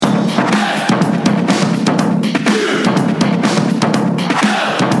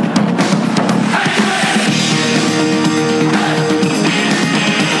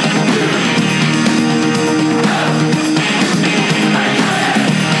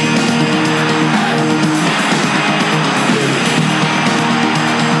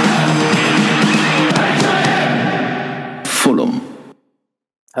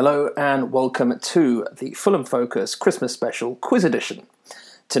Hello and welcome to the Fulham Focus Christmas Special Quiz Edition.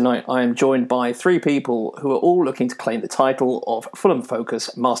 Tonight I am joined by three people who are all looking to claim the title of Fulham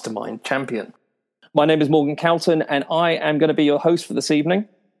Focus Mastermind Champion. My name is Morgan Calton and I am going to be your host for this evening.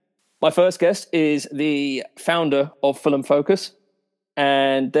 My first guest is the founder of Fulham Focus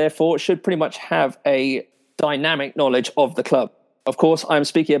and therefore should pretty much have a dynamic knowledge of the club. Of course, I'm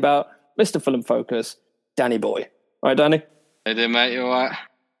speaking about Mr. Fulham Focus, Danny Boy. All right, Danny? Hey there, mate. You all right?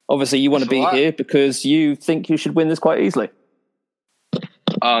 Obviously, you want to be here because you think you should win this quite easily.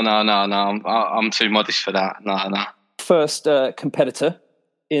 Oh, no. I'm too modest for that. No. First competitor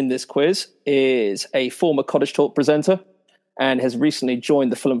in this quiz is a former Cottage Talk presenter and has recently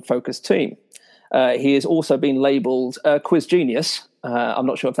joined the Fulham Focus team. He has also been labelled Quiz Genius. I'm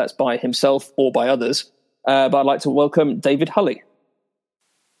not sure if that's by himself or by others, but I'd like to welcome David Hulley.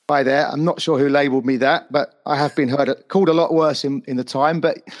 Hi there. I'm not sure who labelled me that, but I have been called a lot worse in the time,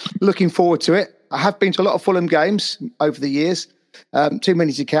 but looking forward to it. I have been to a lot of Fulham games over the years, too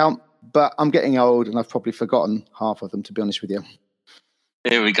many to count, but I'm getting old and I've probably forgotten half of them, to be honest with you.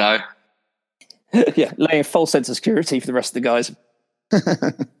 Here we go. Yeah, laying a false sense of security for the rest of the guys.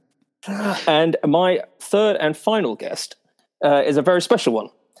 And my third and final guest is a very special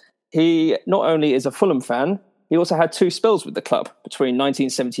one. He not only is a Fulham fan, he also had two spells with the club between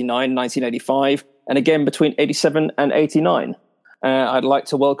 1979 and 1985, and again between 87 and 89. I'd like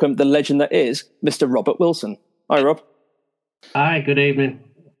to welcome the legend that is Mr. Robert Wilson. Hi, Rob. Hi, good evening.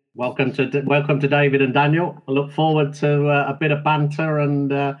 Welcome to David and Daniel. I look forward to a bit of banter,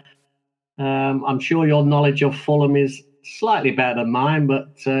 and I'm sure your knowledge of Fulham is slightly better than mine.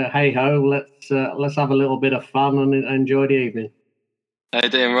 But hey ho, let's have a little bit of fun and enjoy the evening. How you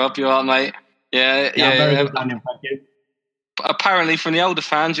doing, Rob? You all right, mate? Yeah. Very good, Daniel, thank you. Apparently, from the older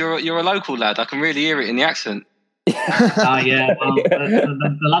fans, you're a local lad. I can really hear it in the accent. Yeah. Well,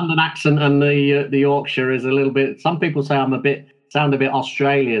 the London accent and the Yorkshire is a little bit. Some people say sound a bit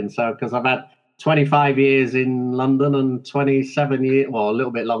Australian. So because I've had 25 years in London and 27 years, well, a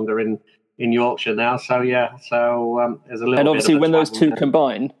little bit longer in Yorkshire now. So yeah. So there's a little. And obviously, bit when those two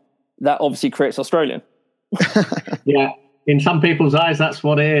combine, that obviously creates Australian. Yeah. In some people's eyes, that's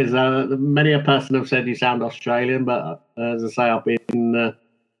what it is. Many a person have said you sound Australian, but as I say, I've been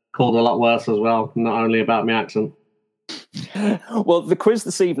called a lot worse as well, not only about my accent. Well, the quiz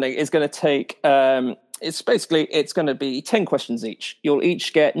this evening is going to take, it's going to be 10 questions each. You'll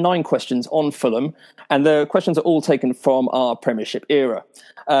each get 9 questions on Fulham, and the questions are all taken from our Premiership era.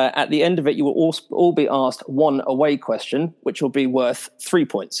 At the end of it, you will all be asked one away question, which will be worth 3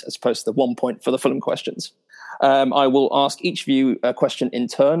 points, as opposed to the 1 point for the Fulham questions. I will ask each of you a question in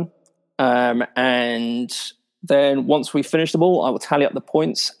turn, and then once we finish them all, I will tally up the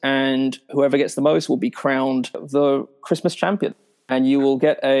points, and whoever gets the most will be crowned the Christmas champion. And you won't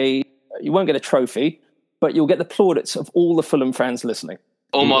get a trophy, but you'll get the plaudits of all the Fulham fans listening.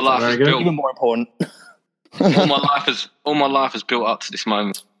 All my life is built. Even more important. all my life has built up to this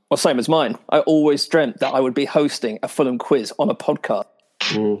moment. Well, same as mine. I always dreamt that I would be hosting a Fulham quiz on a podcast.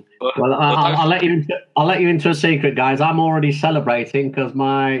 Well, I'll let you into a secret, guys. I'm already celebrating because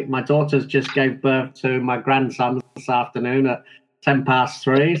my daughters just gave birth to my grandson this afternoon at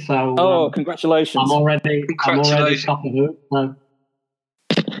 3:10. So, congratulations! I'm already top of it. So.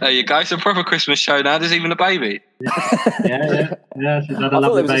 There you go. It's a proper Christmas show now. There's even a baby. Yeah. She's had a I thought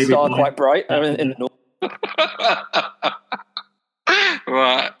lovely baby. there was a star quite bright in the north.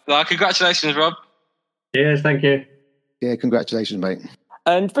 Right. Well, congratulations, Rob. Cheers. Thank you. Yeah, congratulations, mate.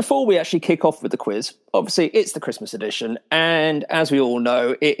 And before we actually kick off with the quiz, obviously it's the Christmas edition. And as we all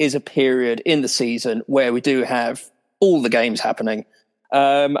know, it is a period in the season where we do have all the games happening.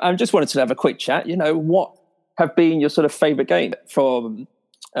 I just wanted to have a quick chat. What have been your sort of favourite game from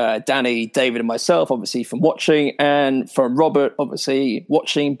Danny, David and myself, obviously from watching, and from Robert, obviously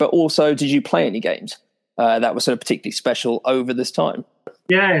watching, but also did you play any games that were sort of particularly special over this time?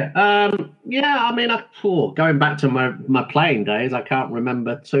 Yeah. I mean, going back to my playing days, I can't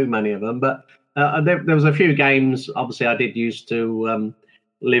remember too many of them, but there was a few games. Obviously, I did used to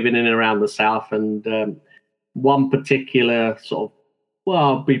live in and around the south, and one particular sort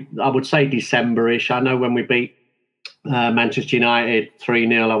of, I would say December-ish. I know when we beat Manchester United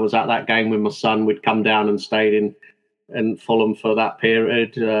 3-0, I was at that game with my son. We'd come down and stayed in Fulham for that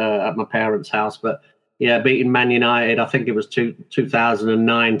period at my parents' house, but. Yeah, beating Man United, I think it was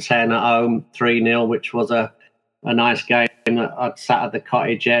 2009-10 at home, 3-0, which was a nice game. I'd sat at the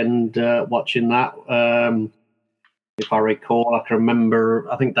cottage end watching that. If I recall, I can remember,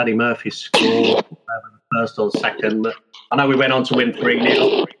 I think Danny Murphy scored the first or second. But I know we went on to win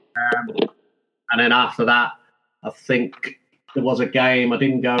 3-0. And then after that, I think there was a game. I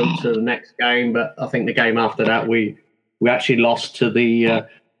didn't go to the next game, but I think the game after that we actually lost to the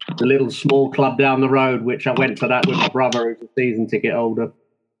little small club down the road, which I went to that with my brother, who's a season ticket holder.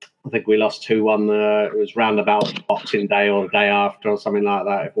 I think we lost 2-1. It was round about Boxing Day or the day after or something like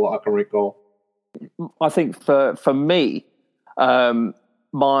that, if what I can recall. I think for me,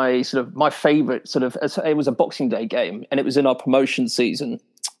 my favourite it was a Boxing Day game, and it was in our promotion season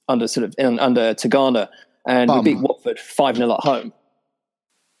under Tagana, and we beat Watford 5-0 at home.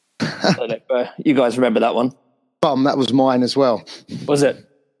 I don't know if, you guys remember that one? That was mine as well. Was it?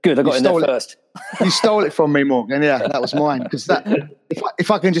 Good, I got in there first. You stole it from me, Morgan. Yeah, that was mine. Because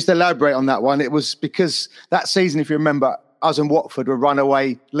if I can just elaborate on that one, it was because that season, if you remember, us and Watford were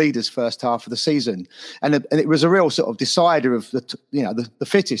runaway leaders first half of the season, and it was a real sort of decider of the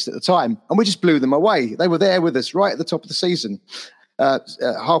fittest at the time, and we just blew them away. They were there with us right at the top of the season,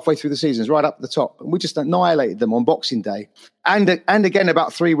 halfway through the season, right up at the top, and we just annihilated them on Boxing Day, and again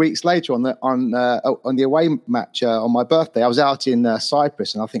about 3 weeks later on the away match on my birthday. I was out in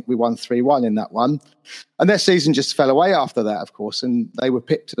Cyprus, and I think we won 3-1 in that one, and their season just fell away after that, of course, and they were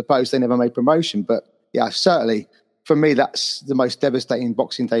pipped to the post. They never made promotion, but yeah, certainly. For me, that's the most devastating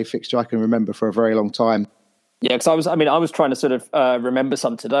Boxing Day fixture I can remember for a very long time. Yeah, because I was trying to sort of remember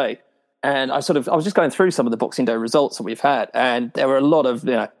some today, and I was just going through some of the Boxing Day results that we've had, and there were a lot of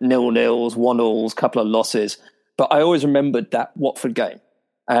 0-0s, 1-1s, couple of losses, but I always remembered that Watford game,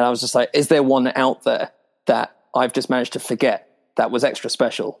 and I was just like, is there one out there that I've just managed to forget that was extra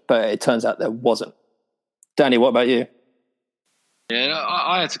special? But it turns out there wasn't. Danny, what about you? Yeah,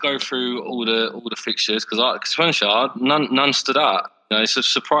 I had to go through all the fixtures because none stood out. It's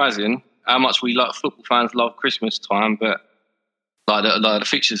just surprising how much we like football fans love Christmas time, but like the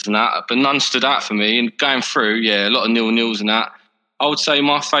fixtures and that, but none stood out for me. And going through, a lot of 0-0s and that. I would say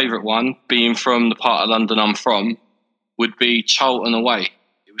my favourite one, being from the part of London I'm from, would be Charlton away.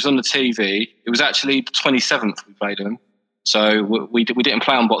 It was on the TV. It was actually the 27th we played them, so we didn't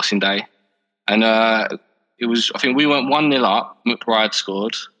play on Boxing Day, and. I think we went 1-0 up, McBride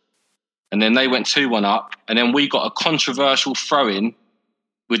scored, and then they went 2-1 up, and then we got a controversial throw-in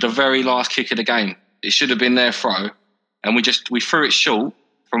with the very last kick of the game. It should have been their throw, and we threw it short,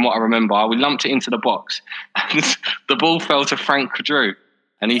 from what I remember. We lumped it into the box, and the ball fell to Frank Kadru,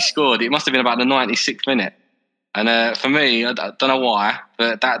 and he scored. It must have been about the 96th minute. And for me, I don't know why,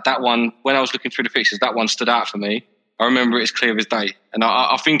 but that one, when I was looking through the fixtures, that one stood out for me. I remember it as clear as day, and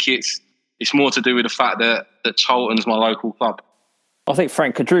I think it's more to do with the fact that Charlton's my local club. I think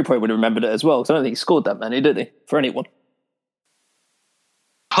Frank Kadru probably would have remembered it as well, because I don't think he scored that many, did he? For anyone.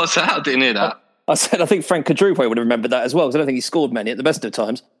 What's that? I didn't hear that. I said I think Frank Kadru probably would have remembered that as well, because I don't think he scored many at the best of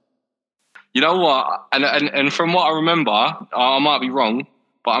times. You know what? And from what I remember, I might be wrong,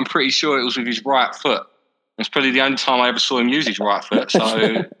 but I'm pretty sure it was with his right foot. It's probably the only time I ever saw him use his right foot, so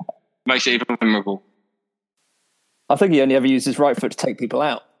it makes it even memorable. I think he only ever used his right foot to take people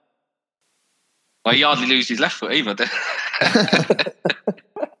out. Well, he hardly lose his left foot either.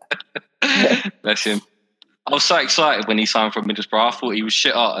 Bless him. I was so excited when he signed for Middlesbrough. I thought he was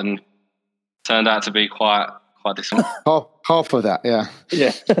shit hot, and turned out to be quite decent. Half of that, yeah.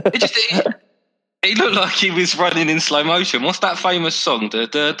 Yeah. He looked like he was running in slow motion. What's that famous song? Da,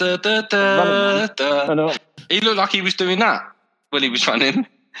 da, da, da, da, da. I know. He looked like he was doing that when he was running.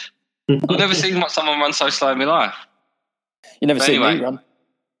 I've never seen someone run so slow in my life. You never seen me run.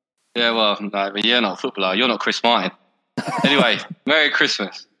 Yeah, well, no, but you're not a footballer. You're not Chris Martin. Anyway, Merry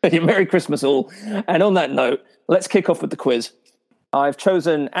Christmas. Merry Christmas all. And on that note, let's kick off with the quiz. I've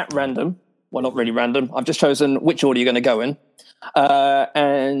chosen at random, well, not really random, I've just chosen which order you're going to go in.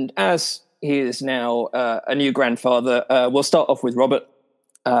 And as he is now a new grandfather, we'll start off with Robert,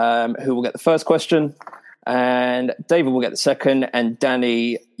 who will get the first question, and David will get the second, and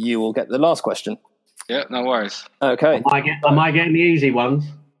Danny, you will get the last question. Yeah, no worries. Okay. Am I getting the easy ones?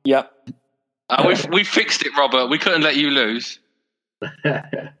 Yep. We fixed it, Robert. We couldn't let you lose.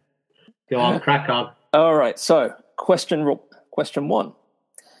 Go on, crack on. All right. So, question one.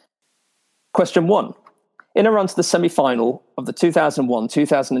 Question one. In a run to the semi-final of the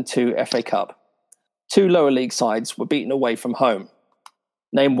 2001-2002 FA Cup, 2 lower league sides were beaten away from home.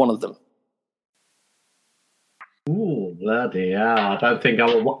 Name one of them. Oh, bloody hell! I don't think I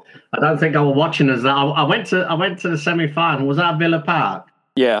was watching as that. I went to the semi-final. Was that at Villa Park?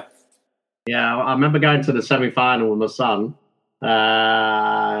 Yeah. Yeah, I remember going to the semi-final with my son.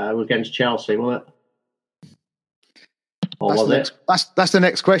 It was against Chelsea, wasn't it? Or was it? That's the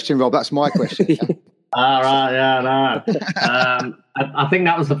next question, Rob. That's my question. All right, yeah, no. I think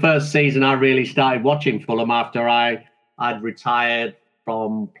that was the first season I really started watching Fulham after I'd retired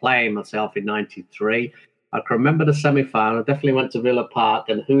from playing myself in '93. I can remember the semi-final. Definitely went to Villa Park.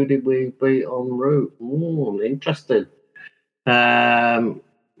 And who did we beat en route? Interesting.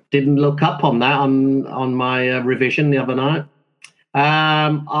 Didn't look up on that on my revision the other night.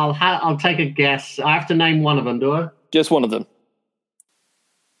 I'll take a guess. I have to name one of them, do I? Just one of them.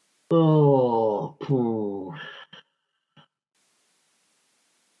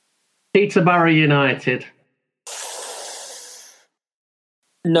 Peterborough United.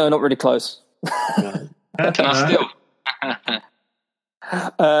 No, not really close. Can I still?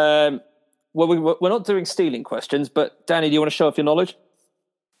 Well, we're not doing stealing questions, but Danny, do you want to show off your knowledge?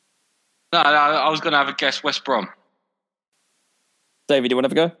 No, I was going to have a guess. West Brom. David, do you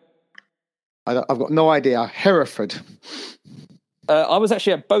want to have a go? I've got no idea. Hereford. I was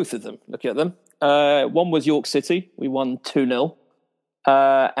actually at both of them, looking at them. One was York City. We won 2-0.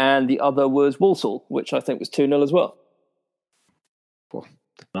 And the other was Walsall, which I think was 2-0 as well. Well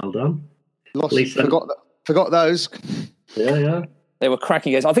done. Forgot those. Yeah. They were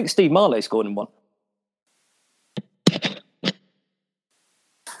cracking games. I think Steve Marley scored in one.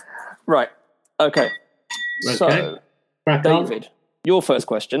 Right. Okay. So, David, your first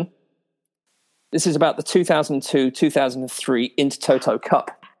question. This is about the 2002-2003 Intertoto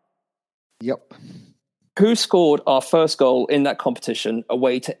Cup. Yep. Who scored our first goal in that competition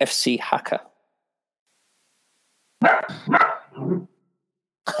away to FC Haka?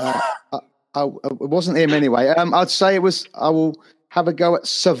 It wasn't him anyway. I'd say it was. I will have a go at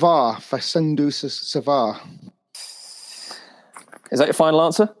Savar, Fasendu Savar. Is that your final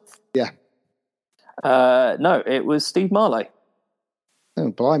answer? Yeah. No, it was Steve Marley.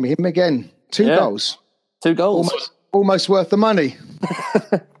 Oh, blimey, him again. Two goals. 2 goals. Almost worth the money.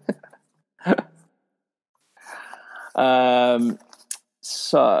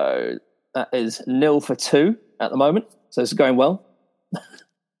 So that is 0-2 at the moment. So it's going well.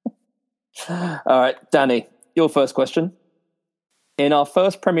 All right, Danny, your first question. In our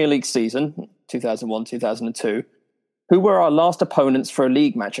first Premier League season, 2001-2002, who were our last opponents for a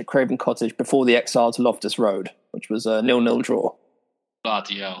league match at Craven Cottage before the exile to Loftus Road, which was a 0-0 draw?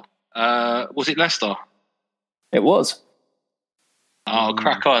 Bloody hell. Was it Leicester? It was. Oh,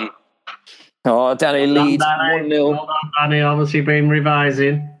 crack on. Oh, Danny leads 1-0. Well done, Danny. Obviously been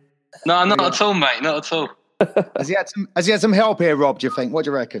revising. No, not at all, mate. Not at all. Has he had some help here, Rob, do you think? What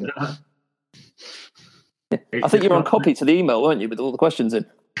do you reckon? I think you were on copy to the email, weren't you, with all the questions in?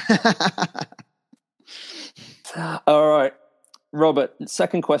 All right. Robert,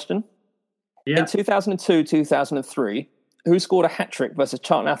 second question. Yeah. In 2002-2003, who scored a hat-trick versus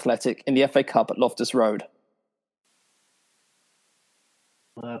Charlton Athletic in the FA Cup at Loftus Road?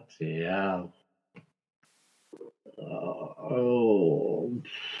 Bloody hell.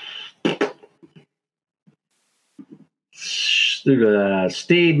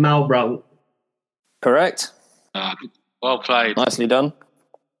 Steve Malbranque. Correct. Well played. Nicely done.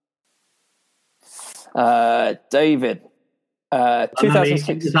 David. 2006.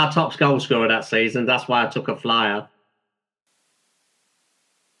 He was our top goal scorer that season. That's why I took a flyer.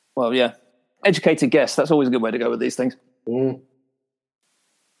 Well, yeah. Educated guess. That's always a good way to go with these things.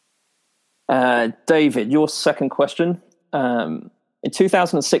 David, your second question. In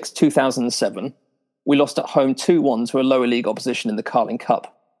 2006-2007, we lost at home 2-1 to a lower league opposition in the Carling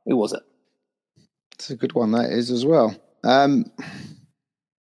Cup. Who was it? It's a good one, that is, as well. Carling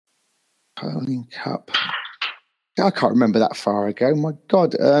Cup. I can't remember that far ago. My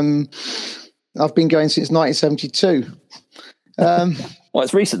God. I've been going since 1972. Well,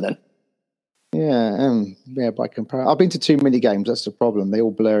 it's recent then. Yeah, by comparison. I've been to too many games. That's the problem. They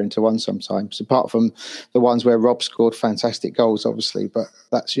all blur into one sometimes, apart from the ones where Rob scored fantastic goals, obviously. But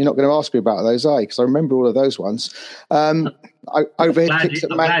you're not going to ask me about those, are you? Because I remember all of those ones. Overhead kicks at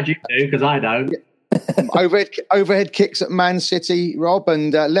Man. I'm glad you do, because I don't. Overhead kicks at Man City, Rob,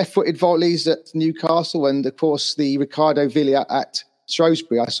 and left-footed volleys at Newcastle, and of course the Ricardo Villa at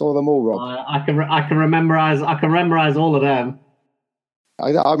Shrewsbury. I saw them all, Rob. I can memorize all of them.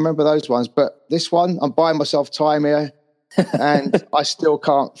 I remember those ones, but this one, I'm buying myself time here, and I still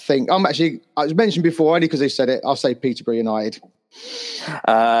can't think. I was mentioned before only because they said it. I'll say Peterborough United.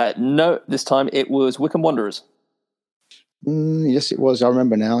 No, this time it was Wycombe Wanderers. Yes, it was. I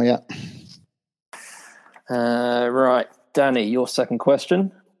remember now. Yeah. Right, Danny, your second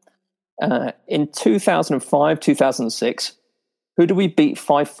question. In 2005-2006, who did we beat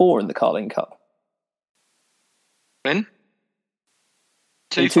 5-4 in the Carling Cup? When?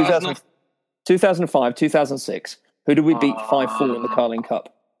 2005-2006, who did we beat 5-4 in the Carling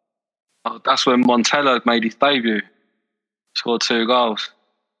Cup? Oh, that's when Montella made his debut. Scored 2 goals.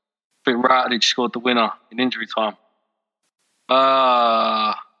 I think Routledge scored the winner in injury time.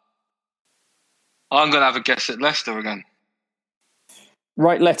 I'm going to have a guess at Leicester again.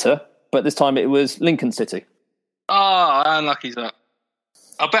 Right letter, but this time it was Lincoln City. Oh, how unlucky is that?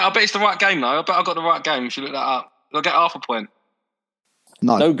 I bet it's the right game, though. I bet I got the right game if you look that up. I'll get half a point.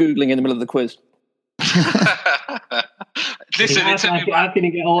 No Googling in the middle of the quiz. Listen, how can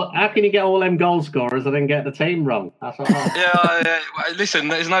you get all them goal scorers and then get the team wrong? That's what yeah. Listen,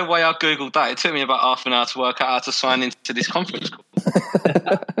 there's no way I googled that. It took me about half an hour to work out how to sign into this conference call.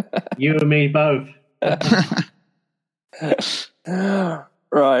 You and me both.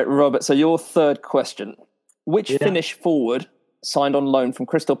 Right, Robert. So your third question: which Finnish forward signed on loan from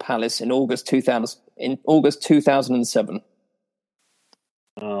Crystal Palace in August 2007?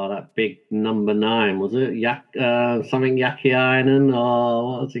 Oh, that big number 9, was it? Something Jääskeläinen,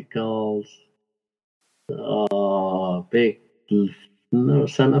 or what was it called? Oh, big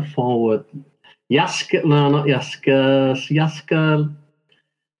centre forward. Jaska, no, not Jaska. Jaska,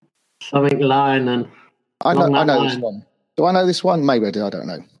 something Lainen. I know this one. Do I know this one? Maybe I do. I don't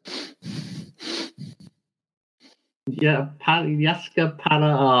know. Yeah, Jaska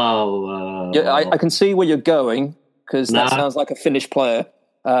Pala. Oh, Yeah, I can see where you're going because that sounds like a Finnish player.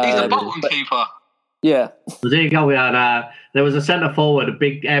 He's a Bolton keeper. Yeah. There you go. We had there was a centre forward, a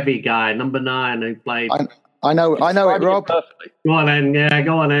big heavy guy, number 9, who played. I know it, Rob. Perfectly. Go on then,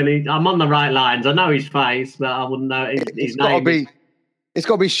 go on then. I'm on the right lines. I know his face, but I wouldn't know his name. It's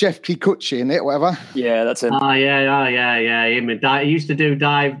got to be Shefki Kuchi in it, whatever. Yeah, that's him. Oh yeah. Him. He used to do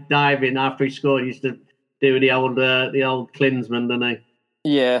diving after he scored. He used to do the old Klinsmann, didn't he?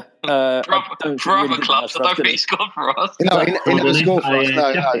 Yeah. For other clubs, I don't think he scored for us. No, he never scored for us.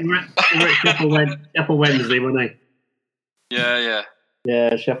 No. Sheffield Wednesday, wasn't he? Yeah.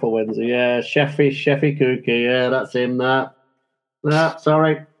 Yeah, Sheffield Wednesday. Yeah, Sheffy Cookie. Yeah, that's him.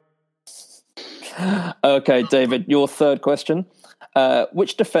 Sorry. Okay, David, your third question.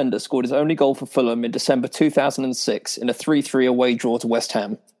 Which defender scored his only goal for Fulham in December 2006 in a 3-3 away draw to West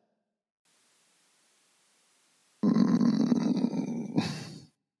Ham?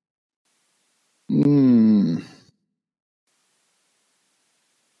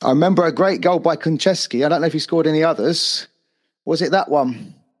 I remember a great goal by Konchesky. I don't know if he scored any others. Was it that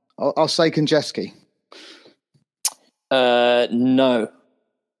one? I'll say Konchesky. No.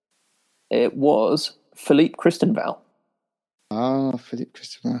 It was Philippe Christenval. Philippe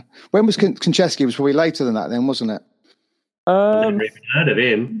Christenval. When was Konchesky? It was probably later than that then, wasn't it? I've never even heard of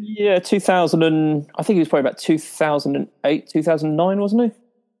him. Yeah, 2000 I think he was probably about 2008, 2009, wasn't he?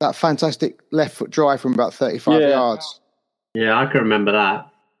 That fantastic left foot drive from about 35 yards. Yeah, I can remember that.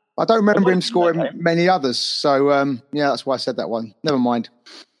 I don't remember him scoring many others. So, that's why I said that one. Never mind.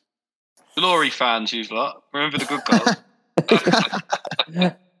 Glory fans, you lot. Remember the good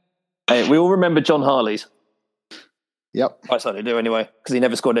goals. Hey, we all remember John Harley's. Yep. I certainly do anyway, because he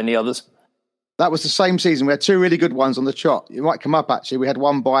never scored any others. That was the same season. We had 2 really good ones on the trot. It might come up, actually. We had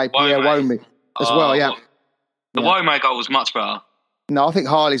one by Pierre Womey as well, yeah. The Womey goal was much better. No, I think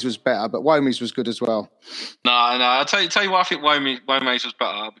Harley's was better, but Womey's was good as well. No. I'll tell you why I think Womey's was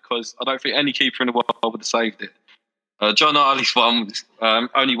better, because I don't think any keeper in the world would have saved it. John Harley's one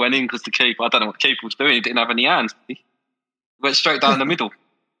only went in because the keeper, I don't know what the keeper was doing. He didn't have any hands. He went straight down the middle.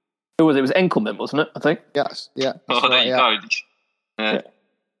 Who was it? It was Enkelman, wasn't it? I think. Yes, yeah. There you go. Yeah.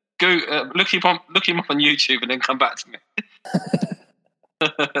 Go look him up on YouTube and then come back to me.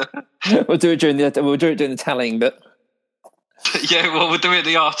 We'll do it during the tallying bit. Yeah, well, we'll do it at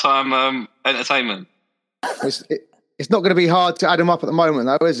the half-time entertainment. It's not going to be hard to add them up at the moment,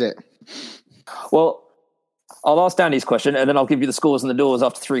 though, is it? Well, I'll ask Danny's question, and then I'll give you the scores and the doors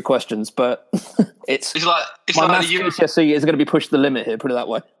after 3 questions. But it's like maths GCSE is going to be pushed to the limit here. Put it that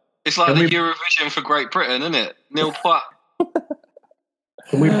way. It's like the Eurovision for Great Britain, isn't it? Nil point.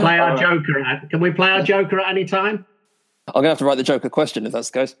 Can we play our Joker? Can we play our Joker at any time? I'm going to have to write the Joker question if that's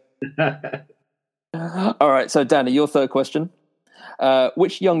the case. All right, so Danny, your third question.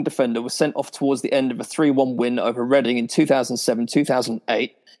 Which young defender was sent off towards the end of a 3-1 win over Reading in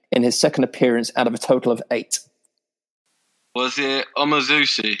 2007-2008 in his second appearance out of a total of 8? Was it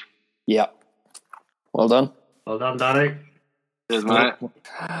Omazusi? Yeah. Well done. Well done, Danny. Cheers, mate.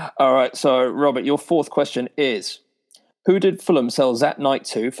 All right, so Robert, your fourth question is: who did Fulham sell Zat Knight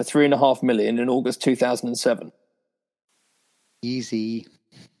to for $3.5 million in August 2007? Easy.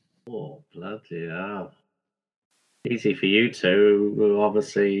 Oh, bloody hell. Easy for you two,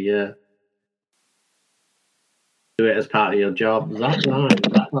 obviously. Do it as part of your job. Zach Knight.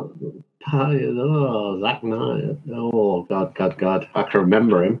 Zach Knight. Oh, God. I can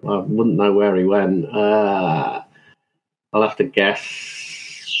remember him. I wouldn't know where he went. I'll have to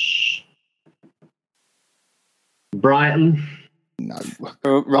guess. Brighton. No.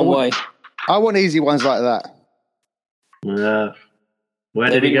 Wrong way. I want easy ones like that. Where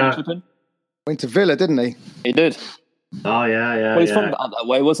did he go? Went to Villa, didn't he? He did. Oh yeah. Well, he's from up that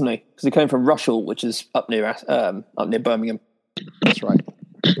way, wasn't he? Because he came from Rushall, which is up near Birmingham. That's right.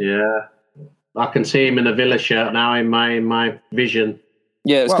 Yeah, I can see him in a Villa shirt now in my vision.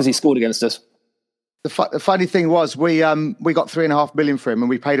 Yeah, it's because he scored against us. The funny thing was, we got 3.5 million for him, and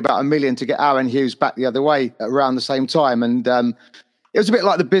we paid about $1 million to get Aaron Hughes back the other way around the same time. And it was a bit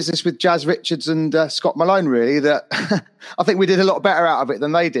like the business with Jazz Richards and Scott Malone, really. That I think we did a lot better out of it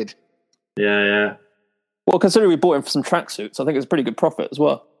than they did. Yeah. Well, considering we bought him for some tracksuits, I think it was a pretty good profit as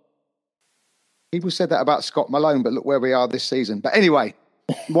well. People said that about Scott Malone, but look where we are this season. But anyway,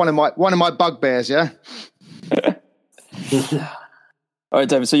 one of my bugbears, yeah. All right,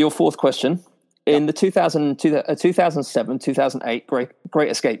 David. So your fourth question: in the 2007-2008 Great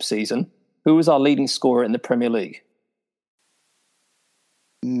Escape season, who was our leading scorer in the Premier League?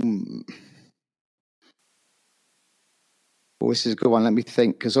 Well, this is a good one. Let me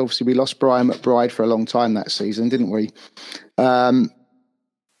think, because obviously we lost Brian McBride for a long time that season, didn't we? And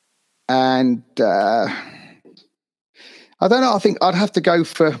I don't know. I think I'd have to go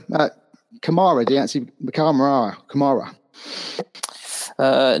for Kamara, Diancy Kamara.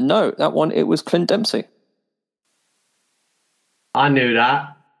 No, that one, it was Clint Dempsey. I knew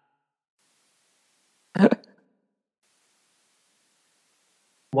that.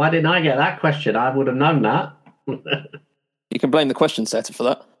 Why didn't I get that question? I would have known that. You can blame the question setter for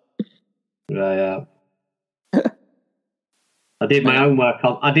that. Yeah. I did my own work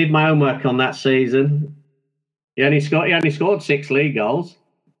on that season. He only scored 6 league goals.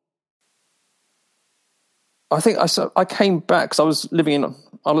 I think I came back because I was living in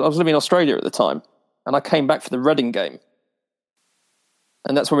Australia at the time, and I came back for the Reading game,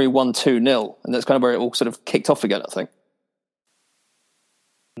 and that's when we won 2-0, and that's kind of where it all sort of kicked off again, I think.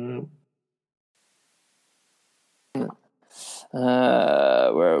 Where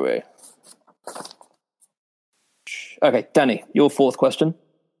are we? Okay, Danny, your fourth question.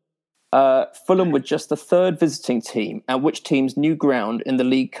 Fulham were just the third visiting team at which team's new ground in the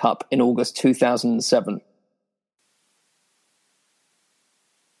League Cup in August 2007?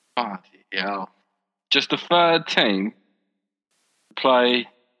 Oh, yeah. Just the third team to play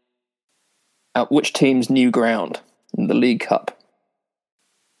At which team's new ground in the League Cup?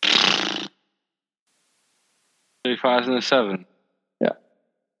 2007. Yeah.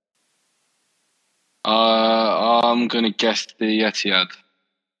 I'm going to guess the Etihad.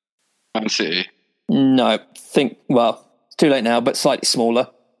 Man City. No, it's too late now, but slightly smaller.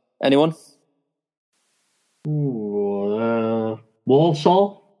 Anyone?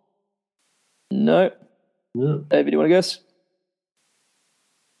 Walsall? No. David, you want to guess?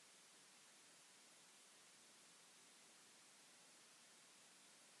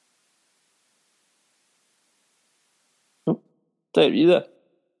 Oh, David, you there?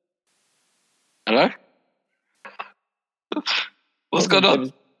 Hello? What's going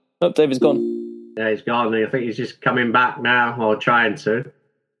on? David's gone. Yeah, he's gone. I think he's just coming back now, or trying to.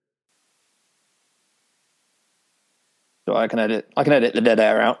 So I can edit the dead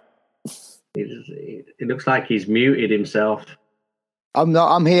air out. It looks like he's muted himself. I'm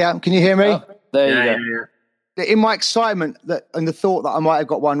not. I'm here. Can you hear me? Oh, there you go. Yeah. In my excitement and the thought that I might have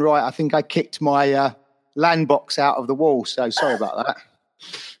got one right, I think I kicked my LAN box out of the wall. So sorry about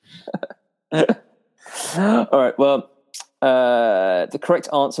that. All right. Well, the correct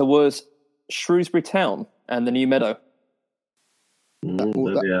answer was Shrewsbury Town and the New Meadow.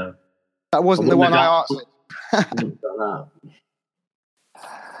 That wasn't the one I answered.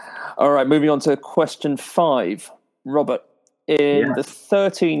 All right, moving on to question 5. Robert, in the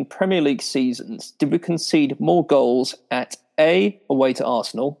 13 Premier League seasons, did we concede more goals at A, away to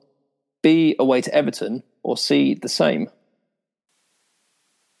Arsenal, B, away to Everton, or C, the same?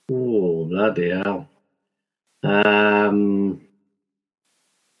 Oh, bloody hell.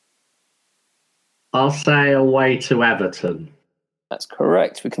 I'll say away to Everton. That's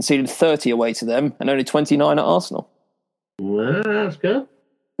correct. We conceded 30 away to them and only 29 at Arsenal. Well, that's good.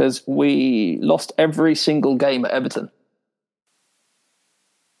 Because we lost every single game at Everton.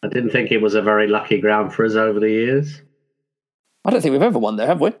 I didn't think it was a very lucky ground for us over the years. I don't think we've ever won there,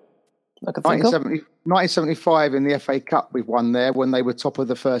 have we? 1975 in the FA Cup, we've won there when they were top of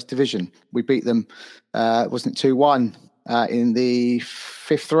the first division. We beat them, wasn't it 2-1 in the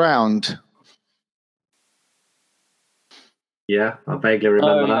 5th round? Yeah, I vaguely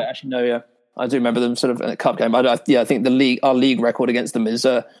remember that. Actually, no, yeah. I do remember them sort of in a cup game. I think our league record against them is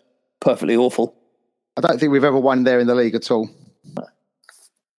perfectly awful. I don't think we've ever won there in the league at all.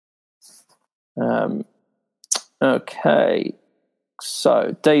 Okay.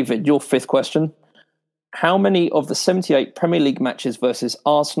 So, David, your fifth question. How many of the 78 Premier League matches versus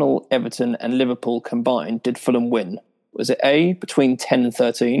Arsenal, Everton and Liverpool combined did Fulham win? Was it A, between 10 and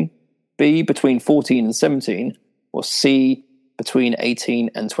 13, B, between 14 and 17, or C, between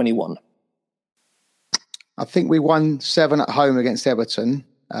 18 and 21? I think we won 7 at home against Everton.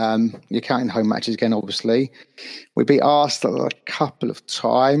 You're counting home matches again, obviously. We beat Arsenal a couple of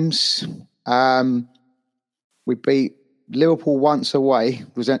times. We beat Liverpool once away.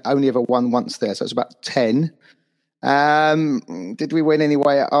 We only ever won once there, so it's about 10. Did we win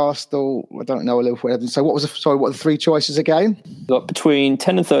anyway at Arsenal? I don't know. Liverpool. So what were the three choices again? Got between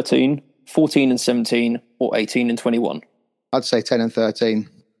 10 and 13, 14 and 17, or 18 and 21. I'd say 10 and 13.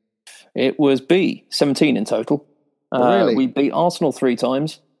 It was B, 17 in total. Really? We beat Arsenal 3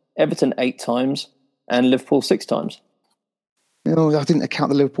 times, Everton 8 times, and Liverpool 6 times. No, I didn't count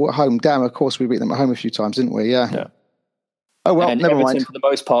the Liverpool at home. Damn, of course we beat them at home a few times, didn't we? Yeah. Oh, well, and never Everton, mind. for the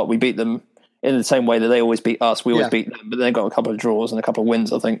most part, we beat them in the same way that they always beat us. We always beat them, but they got a couple of draws and a couple of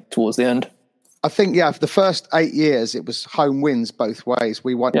wins, I think, towards the end. I think, for the first 8 years, it was home wins both ways.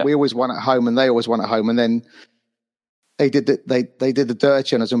 We won. Yeah. We always won at home, and they always won at home. And then they did the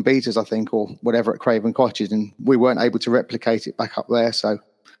dirty on us and beat us, I think, or whatever at Craven Cottage, and we weren't able to replicate it back up there. So,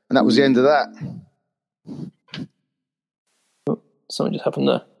 and that was the end of that. Oh, something just happened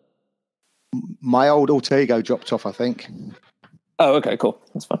there. My old alter ego dropped off, I think. Oh, okay, cool.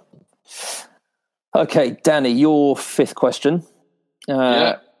 That's fine. Okay, Danny, your fifth question.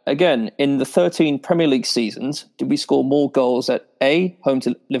 Again, in the 13 Premier League seasons, did we score more goals at A, home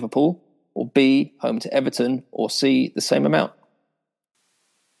to Liverpool, or B, home to Everton, or C, the same amount?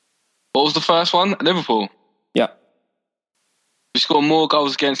 What was the first one? Liverpool? Yeah. We scored more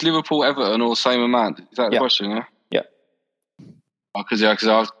goals against Liverpool, Everton, or the same amount? Is that the question, yeah? Yeah. Because I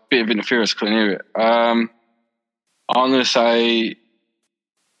was a bit of interference, couldn't hear it. I'm going to say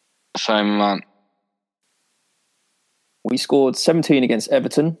the same amount. We scored 17 against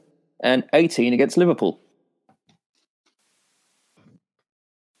Everton and 18 against Liverpool.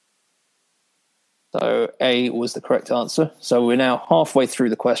 So A was the correct answer. So we're now halfway through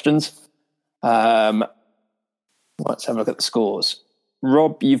the questions. Let's have a look at the scores.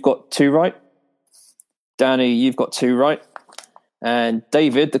 Rob, you've got 2 right. Danny, you've got 2 right. And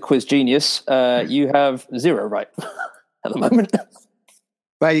David, the quiz genius, you have 0 right at the moment.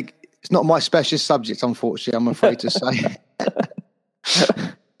 Well, it's not my specialist subject, unfortunately, I'm afraid to say.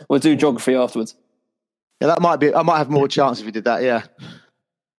 We'll do geography afterwards. Yeah, that might be. I might have more chance if we did that, yeah.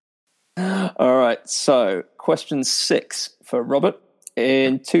 All right, so question 6 for Robert.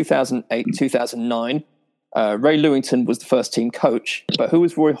 In 2008-2009, Ray Lewington was the first team coach, but who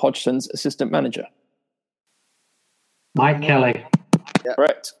was Roy Hodgson's assistant manager? Mike Kelly. Yeah.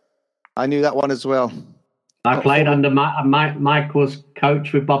 Correct. I knew that one as well. I played under Mike was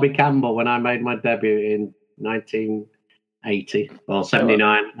coach with Bobby Campbell when I made my debut in 1980, or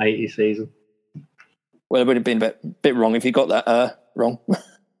 79, 80 season. Well, it would have been a bit wrong if you got that wrong.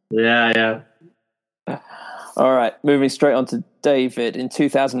 Yeah. All right, moving straight on to David. In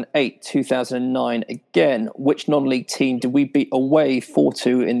 2008-2009, again, which non-league team did we beat away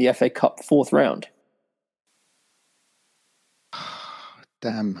 4-2 in the FA Cup 4th round?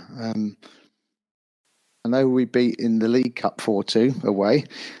 Damn. I know we beat in the League Cup 4-2 away.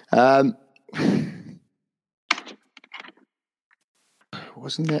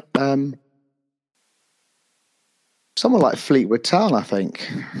 Wasn't it someone like Fleetwood Town, I think?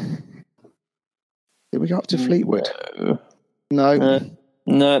 Did we go up to Fleetwood? No.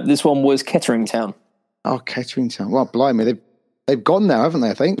 No, this one was Kettering Town. Oh, Kettering Town. Well, blimey, they've gone now, haven't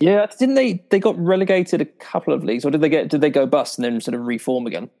they, I think? Yeah, didn't they? They got relegated a couple of leagues, or did they go bust and then sort of reform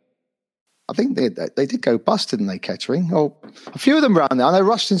again? I think they did go bust, didn't they, Kettering? Oh, a few of them around there. I know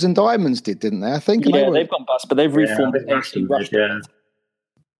Rushtons and Diamonds didn't they? I think. Yeah, they've gone bust, but they've reformed.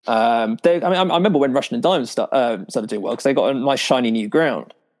 I remember when Rushton and Diamonds started doing well because they got a nice shiny new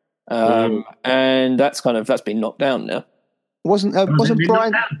ground, and that's been knocked down now. Wasn't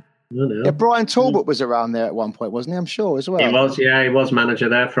Brian? No. Yeah, Brian Talbot was around there at one point, wasn't he? I'm sure as well. He was. Yeah, he was manager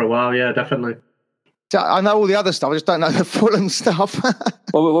there for a while. Yeah, definitely. I know all the other stuff. I just don't know the Fulham stuff.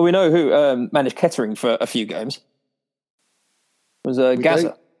 well, we know who managed Kettering for a few games. It was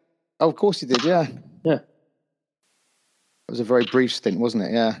Gazza. Oh, of course he did. Yeah. Yeah. It was a very brief stint, wasn't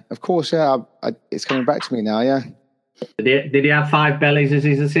it? Yeah. Of course. Yeah. It's coming back to me now. Yeah. Did he have 5 bellies as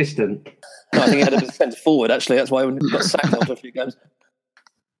his assistant? No, I think he had a centre forward. Actually, that's why he got sacked after a few games.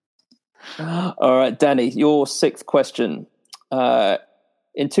 All right, Danny, your 6th question.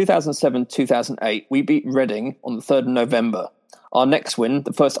 In 2007-2008, we beat Reading on the 3rd of November. Our next win,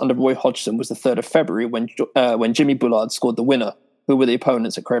 the first under Roy Hodgson, was the 3rd of February when Jimmy Bullard scored the winner. Who were the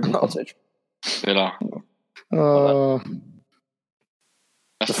opponents at Craven Cottage? Villa.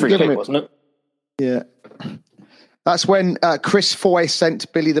 That's a free kick, wasn't it? Yeah. That's when Chris Foy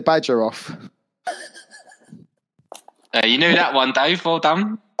sent Billy the Badger off. You knew that one, Dave. Well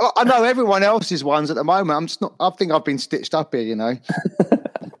done. I know everyone else's ones at the moment. I'm just not. I think I've been stitched up here, you know.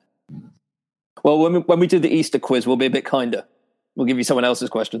 Well, when we do the Easter quiz, we'll be a bit kinder. We'll give you someone else's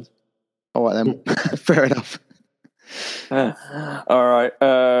questions. All right, then. Fair enough. All right.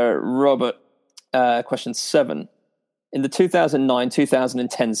 Robert, question 7. In the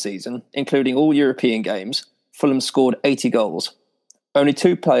 2009-2010 season, including all European games, Fulham scored 80 goals. Only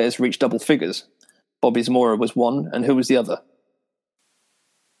 2 players reached double figures. Bobby Zamora was one, and who was the other?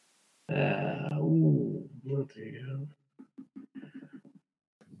 Bloody hell.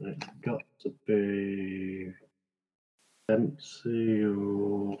 It's got to be Dempsey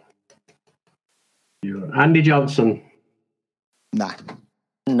or Andy Johnson. Nah.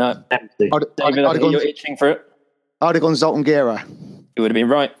 No. Dempsey. David, I think you're itching for it. I'd have gone Zoltan Gera. You would have been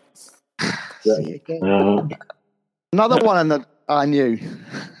right. Another one that I knew.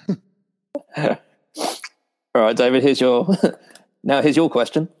 All right, David, here's your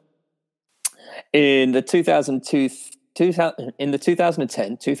question. In the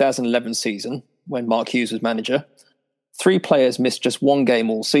 2010-2011 season, when Mark Hughes was manager, 3 players missed just 1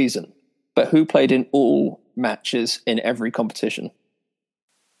 game all season. But who played in all matches in every competition?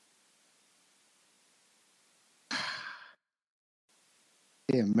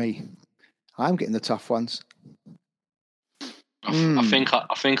 Dear me. I'm getting the tough ones. I think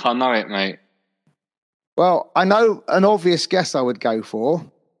I know it, mate. Well, I know an obvious guess I would go for,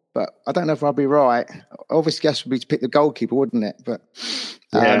 but I don't know if I'll be right. Obvious guess would be to pick the goalkeeper, wouldn't it? But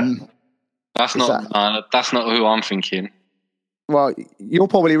that's not who I'm thinking. Well, you're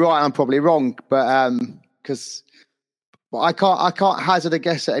probably right. I'm probably wrong, but because I can't hazard a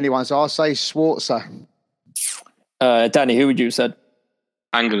guess at anyone, so I'll say Schwarzer. Danny, who would you have said?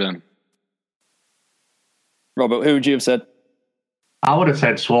 Angolan. Robert, who would you have said? I would have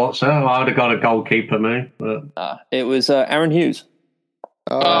said Schwarzer. I would have got a goalkeeper, me. But... it was Aaron Hughes.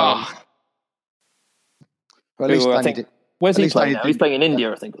 Well, at least where's he playing now? He's playing in India,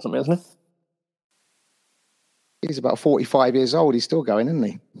 I think, or something, isn't he? He's about 45 years old. He's still going, isn't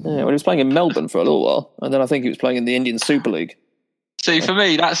he? Yeah, well, he was playing in Melbourne for a little while, and then I think he was playing in the Indian Super League. See, for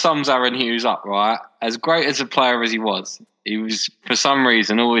me, that sums Aaron Hughes up, right? As great as a player as he was, for some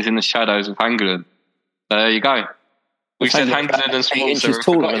reason, always in the shadows of Angolan. There you go. We've said Angolan and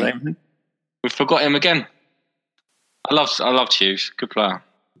Schwarzer. We've forgot him again. I loved Hughes. Good player.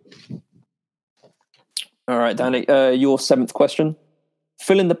 All right, Danny, your 7th question.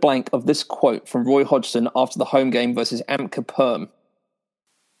 Fill in the blank of this quote from Roy Hodgson after the home game versus Amca Perm.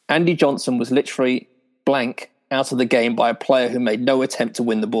 Andy Johnson was literally blank out of the game by a player who made no attempt to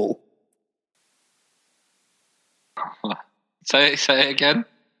win the ball. Say it again.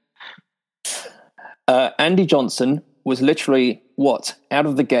 Andy Johnson was literally out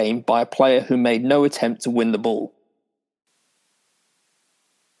of the game by a player who made no attempt to win the ball.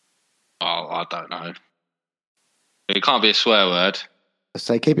 Oh, I don't know. It can't be a swear word. I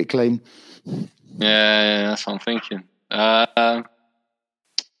say keep it clean. Yeah, that's what I'm thinking. I'm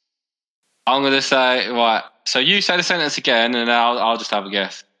going to say, right, so you say the sentence again and I'll just have a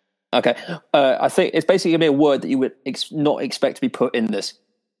guess. Okay. I think it's basically going to be a word that you would not expect to be put in this.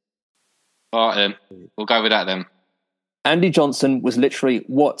 All right, then. We'll go with that then. Andy Johnson was literally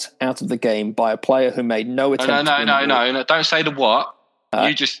out of the game by a player who made no attempt to win the ball. No. Don't say the what.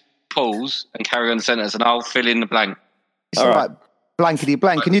 You just pause and carry on the sentence and I'll fill in the blank. It's all right. Blankety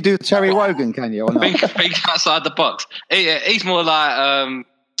blank. Can you do Terry Wogan, can you? Or not? Think outside the box. He's more like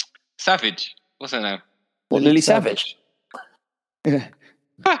Savage. What's her name? What, Lily Savage? Yeah.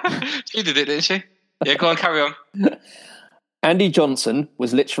 She did it, didn't she? Yeah, go on, carry on. Andy Johnson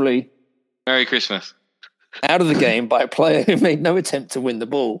was literally... Merry Christmas. Out of the game by a player who made no attempt to win the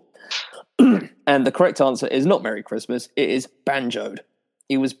ball. And the correct answer is not Merry Christmas, it is banjoed.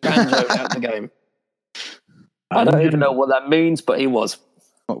 He was banjoed out of the game. I don't even know what that means, but he was.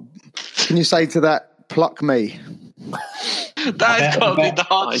 Can you say to that, pluck me? That is probably the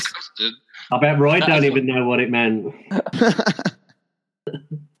hardest question. I bet Roy don't even know what it meant.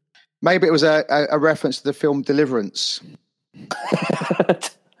 Maybe it was a reference to the film Deliverance.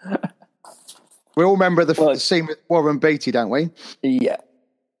 We all remember the scene with Warren Beatty, don't we? Yeah.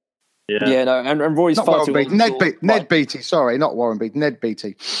 Yeah, no, and Roy's not far too Beatty. Ned Beatty, sorry, not Warren Beatty, Ned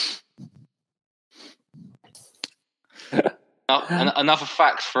Beatty. Another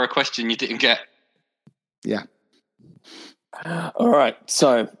fact for a question you didn't get. Yeah. All right,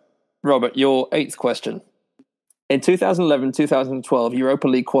 so, Robert, your 8th question. In 2011-2012 Europa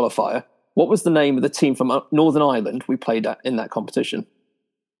League qualifier, what was the name of the team from Northern Ireland we played at in that competition?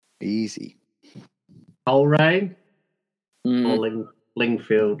 Easy. Coleraine or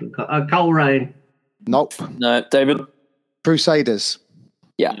Lingfield? Coleraine. Nope. No, David? Crusaders.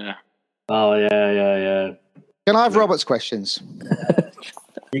 Yeah. Oh, yeah. Can I have Robert's questions?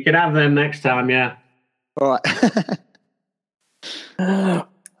 You can have them next time, yeah. All right.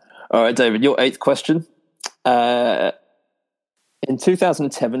 All right, David, your 8th question. In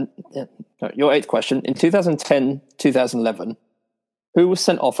 2010, your 8th question. In 2010-2011, who was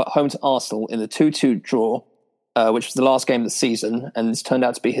sent off at home to Arsenal in the 2-2 draw, which was the last game of the season, and this turned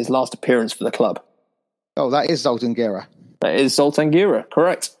out to be his last appearance for the club? Oh, that is Zoltan Gera. That is Zoltan Gera,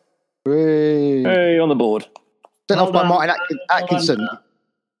 correct. Hey, on the board. Sent off by Martin Atkinson.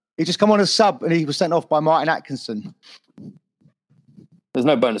 He just come on as sub, and he was sent off by Martin Atkinson. There's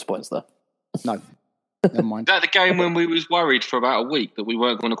no bonus points there. No, never mind. Is that the game when we was worried for about a week that we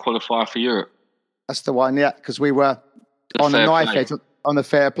weren't going to qualify for Europe? That's the one, yeah, because we were on the knife edge on the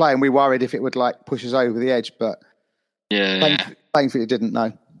fair play, and we worried if it would like push us over the edge, but thankfully it didn't.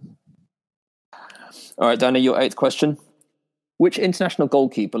 No. All right, Danny, your 8th question. Which international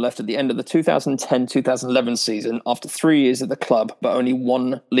goalkeeper left at the end of the 2010-2011 season after 3 years at the club, but only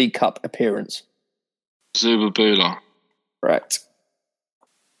 1 League Cup appearance? Zubabula. Correct.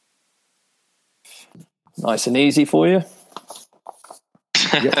 Nice and easy for you.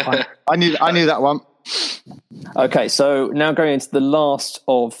 Yep, I knew that one. Okay, so now going into the last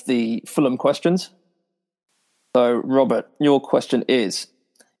of the Fulham questions. So, Robert, your question is,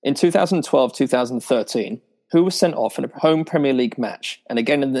 in 2012-2013, who was sent off in a home Premier League match, and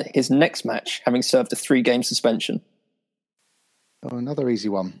again in his next match, having served a 3-game suspension? Oh, another easy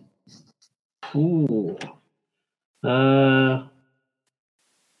one. Ooh. Oh,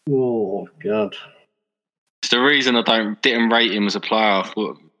 God. It's the reason I didn't rate him as a player.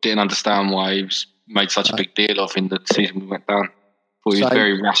 I didn't understand why he was made such a big deal of in the season we went down. Thought he was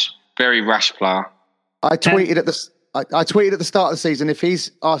very rash player. I tweeted at the start of the season, if he's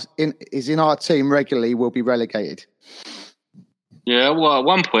in our team regularly, we'll be relegated. Yeah, well, at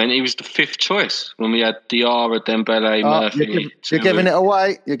one point he was the 5th choice when we had Diarra, Dembele, Murphy. You're giving it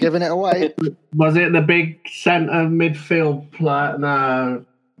away. You're giving it away. Was it the big centre midfield player? No.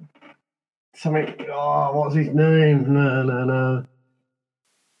 Something. Oh, what's his name? No. No,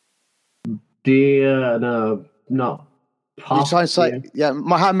 not. You're trying to say,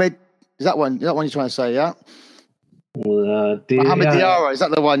 Mohamed. Is that one? Is that one you're trying to say? Yeah. Mohamed Diarra. Is that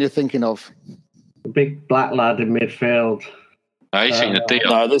the one you're thinking of? The big black lad in midfield. Oh, he's seen a deal.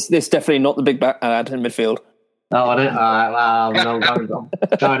 No, this definitely not the big black lad in midfield. Oh, I don't. I'm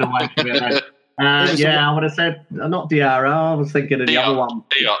going away from it. I would have said not Diarra. I was thinking of the other one.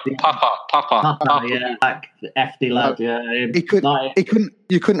 Papa. Yeah, like FD lad. Yeah,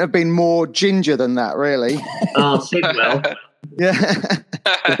 You couldn't have been more ginger than that, really. Oh, Sidwell. Yeah.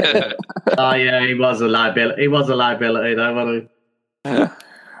 Oh yeah, he was a liability. He was a liability, though, wasn't he?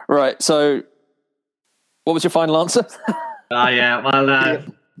 Right. So, what was your final answer? Oh yeah. Well,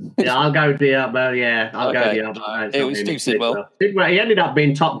 I'll go Diarra. Yeah, I'll go Diarra. It was Steve Sidwell. Sidwell. He ended up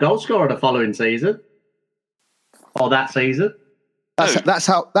being top goal scorer the following season, or that season. That's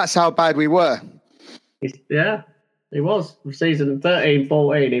how bad we were. Yeah, he was. Season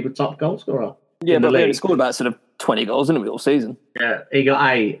 13-14, he was top goal scorer. Yeah, but we only scored about sort of 20 goals, didn't we, all season? Yeah, he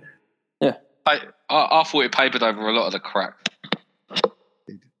got 8. Yeah. I thought he papered over a lot of the crap.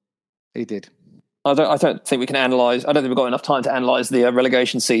 He did. I don't think we can analyse. I don't think we've got enough time to analyse the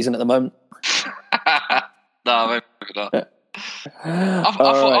relegation season at the moment. No, maybe not.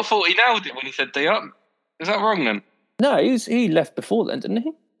 I thought he nailed it when he said D-up. Is that wrong then? No, he left before then, didn't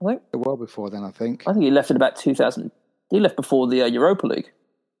he? I think. Well before then, I think. I think he left in about 2000. He left before the Europa League.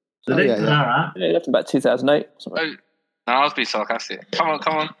 Did he? Yeah. All right. Yeah, he left in about 2008. No, I was being sarcastic. Come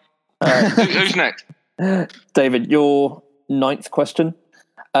on. Right. Who's next? David, your 9th question.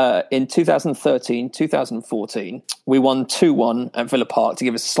 In 2013-2014, we won 2-1 at Villa Park to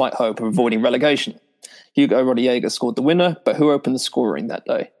give us a slight hope of avoiding relegation. Hugo Rodallega scored the winner, but who opened the scoring that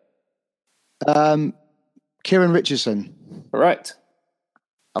day? Kieran Richardson. Correct.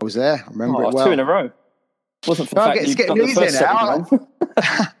 I was there. I remember it well. 2 in a row. Wasn't for the fact you got the first 7 wrong.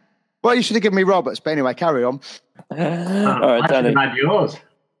 Well, you should have given me Roberts, but anyway, carry on. All right, Danny. I yours.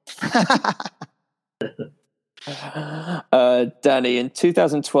 Danny, in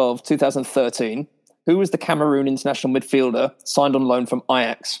 2012-2013, who was the Cameroon international midfielder signed on loan from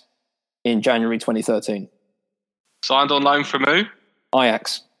Ajax in January 2013? Signed on loan from who?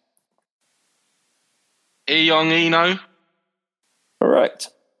 Ajax. Eno. Correct.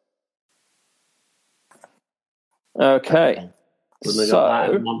 Okay. When they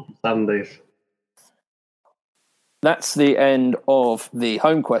got that on Sundays. That's the end of the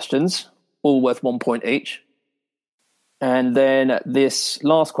home questions, all worth 1 point each. And then this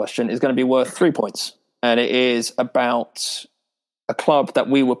last question is going to be worth 3 points. And it is about a club that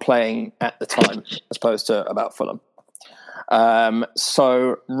we were playing at the time, as opposed to about Fulham.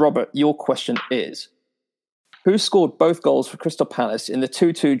 So, Robert, your question is, who scored both goals for Crystal Palace in the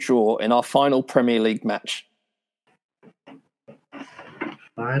 2-2 draw in our final Premier League match?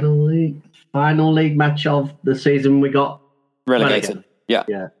 Final league match of the season we got relegated.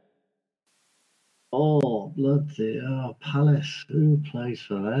 Yeah. Oh, bloody Palace. Who plays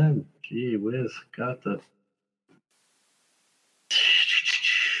for them? Gee whiz, got that.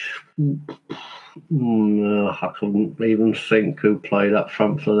 No, I couldn't even think who played up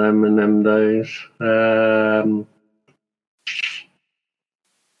front for them in them days.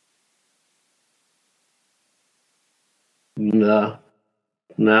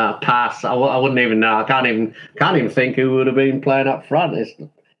 No, pass. I wouldn't even know. I can't even think who would have been playing up front. It's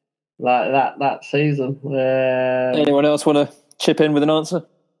like that season. Anyone else want to chip in with an answer?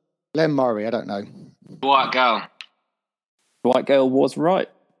 Len Murray, I don't know. Dwight Gale. Dwight Gale was right.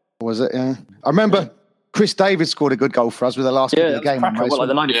 Was it? Yeah. I remember Chris David scored a good goal for us with the last kick of the game. Like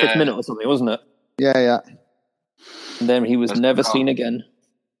the 95th minute or something, wasn't it? Yeah. And then he was never seen again.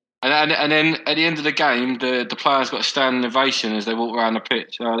 And then at the end of the game, the players got a standing ovation as they walk around the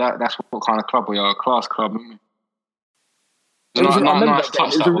pitch. That's what kind of club we are, a class club, isn't it? It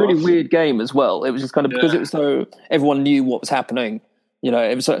was a really weird game as well. It was just kind of, because it was so, everyone knew what was happening. You know,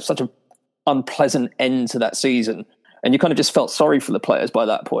 it was such an unpleasant end to that season. And you kind of just felt sorry for the players by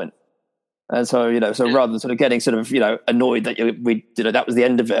that point. And so, rather than sort of getting sort of, annoyed that that was the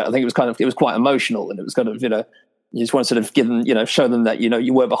end of it, I think it was quite emotional, and it was kind of, you just want to sort of give them, show them that,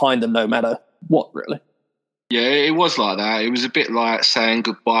 you were behind them no matter what, really. Yeah, it was like that. It was a bit like saying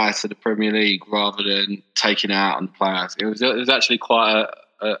goodbye to the Premier League rather than taking it out on the players. It was actually quite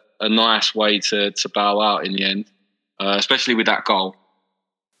a nice way to bow out in the end, especially with that goal.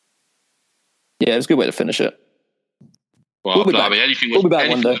 Yeah, it was a good way to finish it. Well, anything was better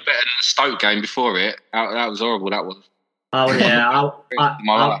than the Stoke game before it. That was horrible, that was. Oh, yeah.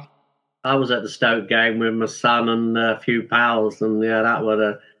 I was at the Stoke game with my son and a few pals, and that was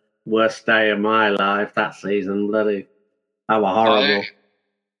the worst day of my life that season. Bloody, that was horrible.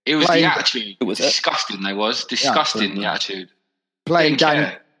 It was the attitude. It was disgusting. They was disgusting. The attitude. Playing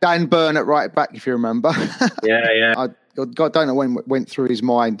Dan Burn at right back, if you remember. Yeah. I don't know when it went through his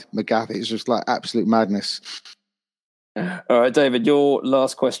mind, McGath. It was just like absolute madness. All right, David, your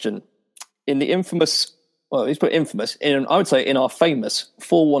last question. In the infamous, he's put infamous, I would say in our famous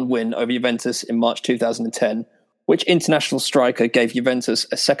 4-1 win over Juventus in March 2010, which international striker gave Juventus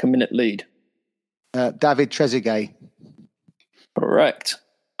a second-minute lead? David Trezeguet. Correct.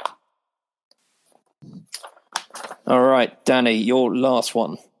 All right, Danny, your last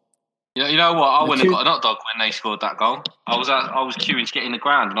one. Yeah, you know what? I wouldn't have got a hot dog when they scored that goal. I was queuing to get in the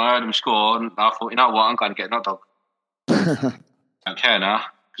ground, and I heard them score, and I thought, you know what? I'm going to get a hot dog. I don't care now,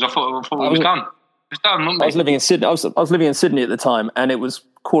 because I thought it was done. It was done, wasn't it? I was living in Sydney. I was living in Sydney at the time, and it was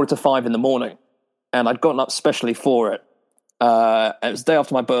 4:45 in the morning, and I'd gotten up specially for it. And it was the day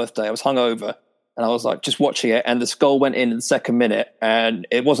after my birthday. I was hungover, and I was like just watching it, and this goal went in the second minute, and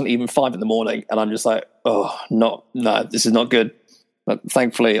it wasn't even 5 in the morning, and I'm just like, oh, no, this is not good. But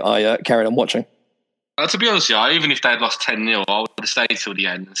thankfully, I carried on watching. To be honest with you, even if they had lost 10-0, I would have stayed till the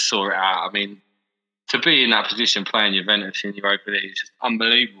end and saw it out. I mean, to be in that position playing Juventus in Europa League is just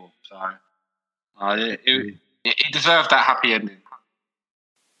unbelievable. So it deserved that happy ending.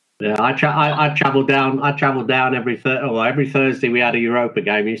 Yeah, I travelled down every Thursday. We had a Europa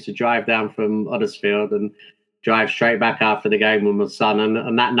game. We used to drive down from Huddersfield and drive straight back after the game with my son.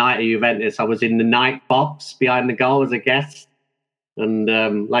 And that night at Juventus, I was in the night box behind the goal as a guest.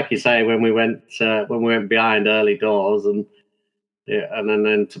 And like you say, when we went behind early doors, and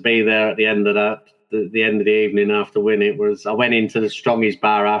then to be there at the end of the end of the evening after winning, I went into the Strongies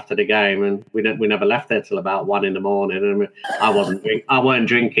bar after the game, and we never left there till about 1 in the morning. And I weren't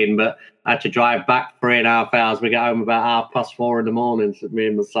drinking, but I had to drive back 3.5 hours. We got home about 4:30 in the morning. So me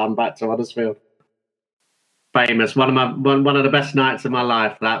and my son back to Huddersfield. Famous, one of the best nights of my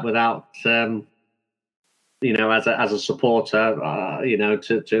life. That without. As a supporter,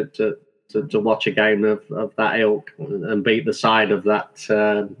 to watch a game of that ilk and beat the side of that,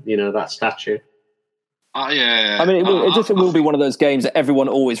 that statue. Yeah. I mean, it will be one of those games that everyone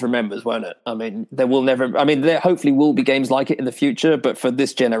always remembers, won't it? I mean, there hopefully will be games like it in the future, but for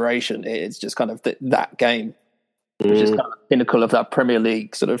this generation, it's just kind of that game, which is kind of the pinnacle of that Premier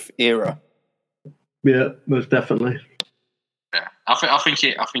League sort of era. Yeah, most definitely. Yeah, I think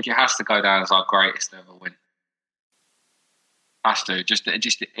it has to go down as our greatest ever win. Has to.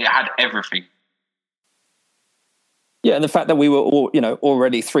 It had everything. Yeah, and the fact that we were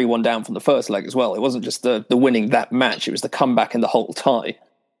already 3-1 down from the first leg as well. It wasn't just the winning that match; it was the comeback and the whole tie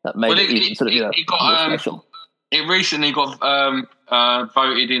that made it even sort of more special. It recently got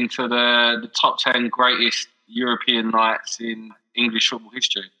voted into the top 10 greatest European nights in English football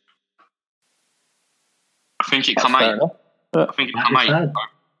history. I think it come 8. I think it come 8.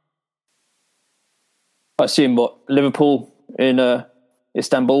 I assume Liverpool in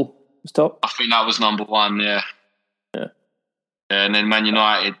Istanbul was top. I think that was number 1. Yeah. And then Man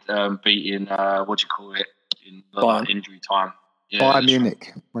United beating what do you call it in injury time. Yeah, Bayern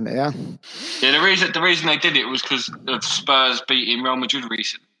Munich, wasn't it? Yeah. Yeah, the reason they did it was because of Spurs beating Real Madrid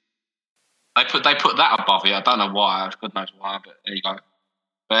recently. They put that above it. I don't know why. God knows why, but there you go.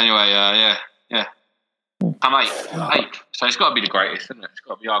 But anyway, yeah. I'm 8. So it's got to be the greatest, isn't it? It's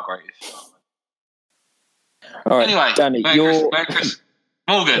got to be our greatest. All right, anyway, Danny, Merry Christmas.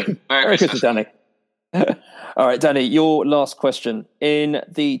 Morgan, Merry Christmas, Danny. All right, Danny, your last question. In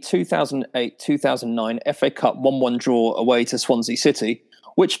the 2008-2009 FA Cup 1-1 draw away to Swansea City,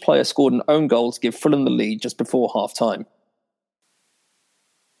 which player scored an own goal to give Fulham the lead just before half-time?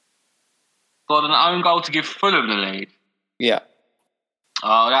 Got an own goal to give Fulham the lead? Yeah.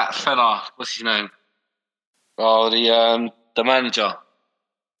 Oh, that fella. What's his name? Oh, the manager.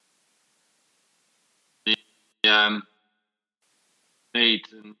 The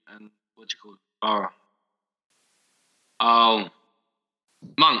Leeds and what do you call it? Oh,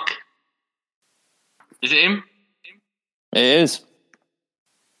 Monk. Is it him? It is.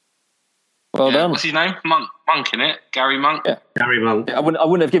 Well done. What's his name? Monk, innit? Gary Monk? Yeah. Gary Monk. Yeah, I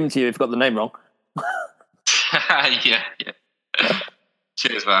wouldn't have given it to you if you got the name wrong. Yeah.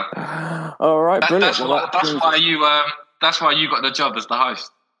 Cheers, man. All right, brilliant. That's why you got the job as the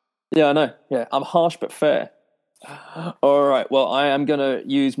host. Yeah, I know. Yeah, I'm harsh but fair. All right. Well, I am going to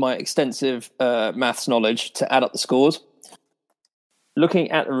use my extensive maths knowledge to add up the scores.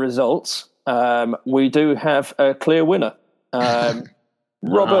 Looking at the results, we do have a clear winner.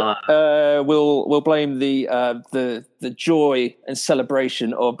 Robert will blame the joy and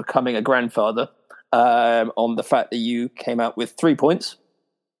celebration of becoming a grandfather on the fact that you came out with 3 points.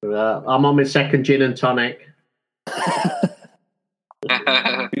 I'm on my second gin and tonic.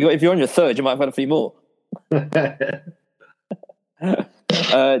 If you're on your third, you might have had a few more.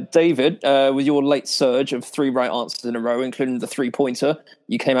 David, with your late surge of 3 right answers in a row, including the 3-pointer,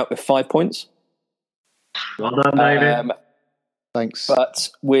 you came out with 5 points. Well done, David. Thanks. But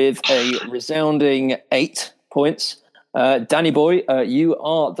with a resounding 8 points, Danny Boy, you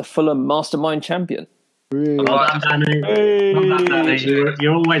are the Fulham Mastermind champion. Well done, Danny. Hey. Well done, Danny.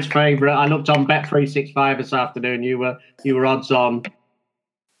 You're always favourite. I looked on Bet365 this afternoon. You were odds on.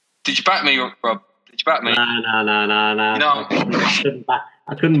 Did you back me, Rob? Did you back me? No. No.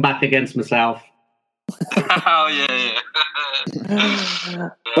 I couldn't back against myself. Oh, yeah.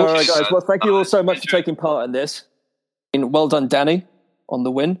 All right, guys. Well, thank you all so much for taking part in this. And well done, Danny, on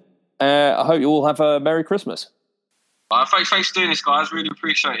the win. I hope you all have a Merry Christmas. Thanks for doing this, guys. Really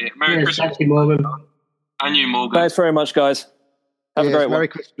appreciate it. Merry Christmas. Thank you, Morgan. And you, Morgan. Thanks very much, guys. Have a great one. Merry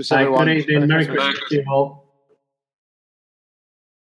Christmas, everyone. Good evening. Merry Christmas to you all.